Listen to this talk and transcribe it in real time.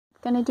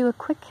gonna do a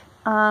quick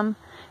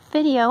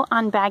video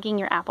on bagging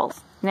your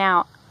apples.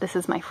 Now, this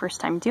is my first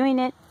time doing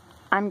it.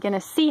 I'm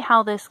gonna see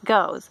how this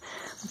goes.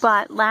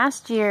 But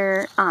last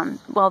year,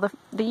 well,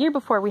 the year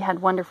before we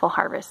had wonderful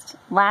harvest.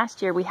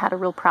 Last year we had a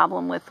real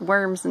problem with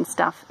worms and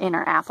stuff in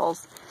our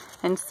apples.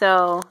 And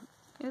so,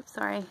 oops,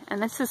 sorry.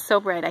 And this is so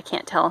bright I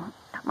can't tell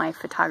if my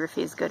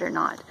photography is good or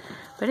not.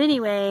 But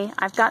anyway,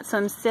 I've got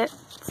some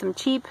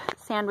cheap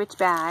sandwich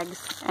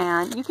bags,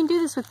 and you can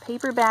do this with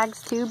paper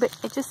bags too, but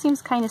it just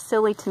seems kind of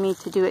silly to me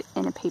to do it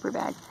in a paper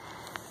bag.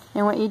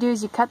 And what you do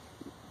is you cut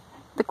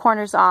the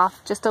corners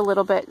off just a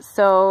little bit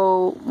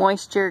so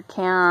moisture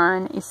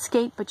can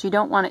escape, but you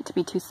don't want it to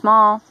be too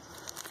small.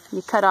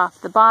 You cut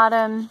off the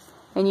bottom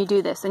and you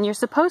do this, and you're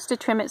supposed to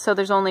trim it so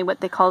there's only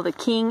what they call the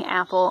king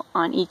apple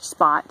on each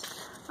spot.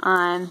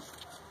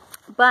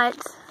 But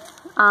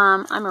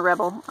I'm a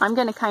rebel. I'm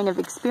going to kind of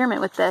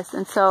experiment with this,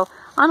 and so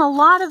on a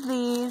lot of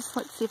these,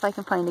 let's see if I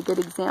can find a good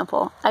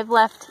example. I've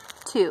left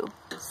two,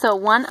 so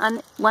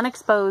one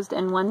exposed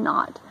and one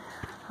not.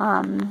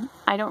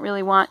 I don't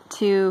really want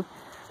to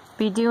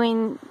be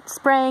doing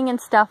spraying and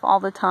stuff all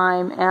the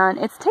time, and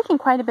it's taking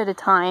quite a bit of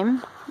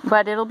time,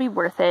 but it'll be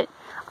worth it.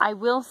 I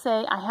will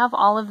say I have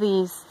all of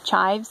these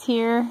chives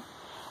here,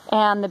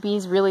 and the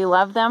bees really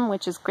love them,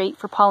 which is great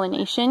for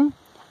pollination.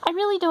 I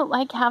really don't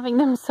like having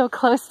them so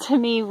close to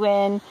me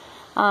when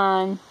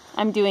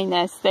I'm doing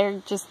this.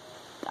 They're just,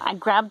 I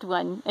grabbed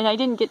one and I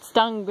didn't get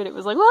stung, but it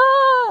was like,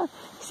 wah!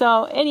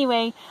 So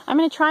anyway, I'm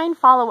going to try and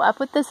follow up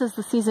with this as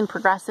the season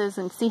progresses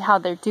and see how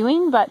they're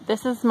doing, but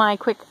this is my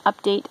quick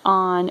update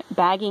on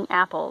bagging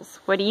apples.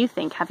 What do you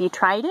think? Have you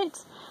tried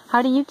it?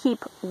 How do you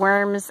keep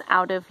worms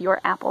out of your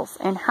apples,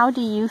 and how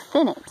do you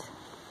thin it?